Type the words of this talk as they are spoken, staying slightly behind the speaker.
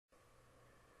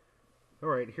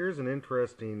Alright, here's an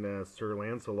interesting Sir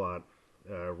Lancelot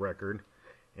record.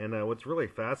 And what's really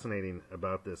fascinating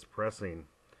about this pressing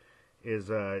is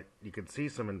you can see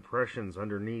some impressions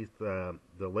underneath the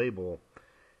label,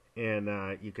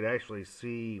 and you could actually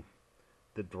see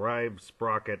the drive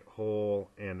sprocket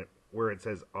hole and where it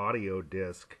says audio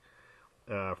disc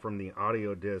from the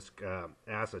audio disc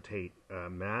acetate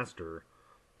master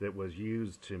that was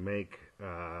used to make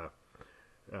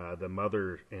the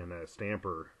mother and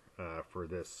stamper for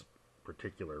this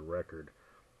particular record.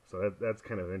 So that's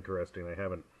kind of interesting. I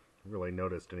haven't really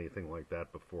noticed anything like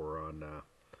that before on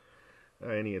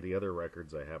any of the other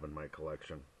records I have in my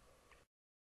collection.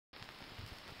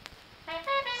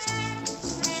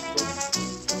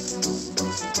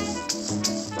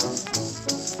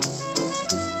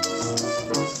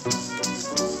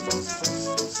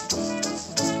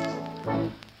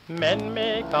 Men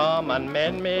may come and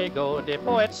men may go, the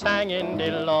poet sang in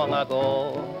the long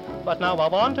ago. But now I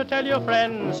want to tell you,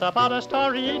 friends, about a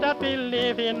story that will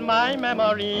live in my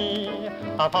memory,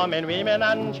 of how men, women,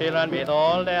 and children with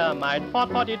all their might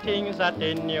fought for the things that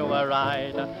they knew were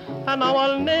right. And now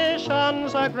all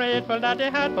nations are grateful that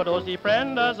they had for those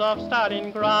defenders of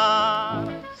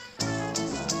Stalingrad.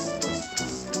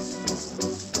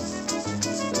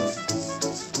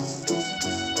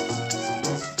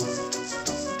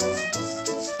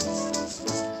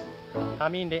 I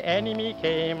mean, the enemy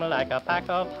came like a pack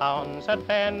of hounds,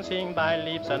 advancing by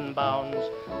leaps and bounds,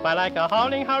 while like a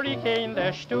howling hurricane,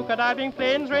 their Stuka diving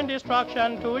planes rained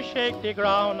destruction to shake the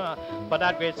ground. But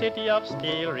that great city of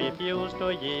steel refused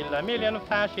to yield. A million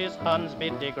fascist Huns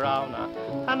beat the ground.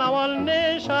 And now all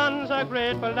nations are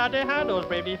grateful that they had those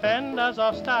brave defenders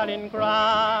of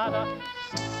Stalingrad.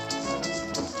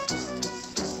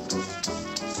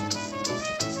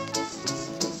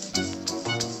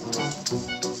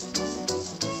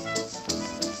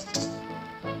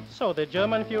 So the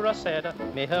German Führer said,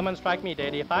 "May Hermann strike me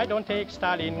dead if I don't take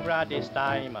Stalingrad this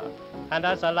time." And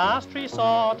as a last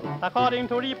resort, according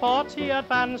to reports, he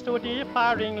advanced to the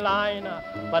firing line.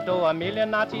 But though a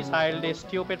million Nazis hiled this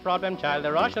stupid problem child,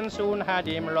 the Russians soon had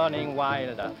him running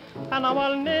wild. And now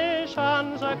all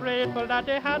nations are grateful that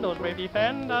they had those brave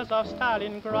defenders of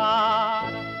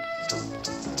Stalingrad.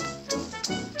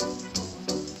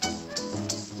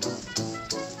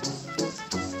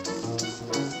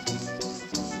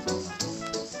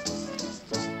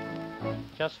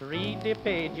 Just read the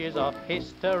pages of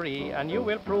history and you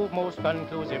will prove most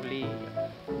conclusively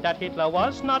that Hitler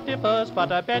was not the first,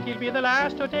 but I bet he'll be the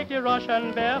last to take the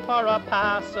Russian bear for a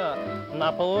pass.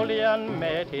 Napoleon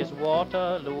met his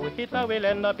Waterloo. Hitler will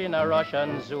end up in a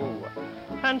Russian zoo.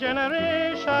 And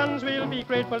generations will be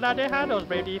grateful that they had those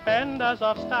brave defenders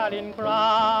of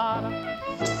Stalingrad.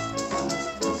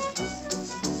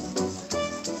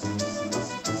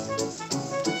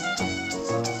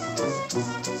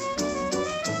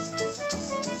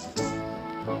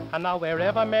 And now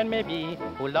wherever men may be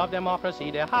who love democracy,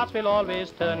 their hearts will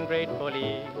always turn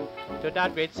gratefully to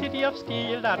that great city of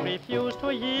steel that refused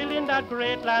to yield in that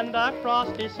great land across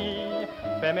the sea,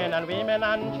 where men and women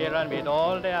and children with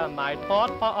all their might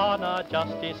fought for honor,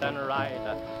 justice, and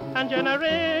right. And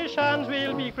generations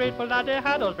will be grateful that they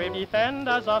had those brave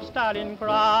defenders of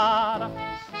Stalingrad.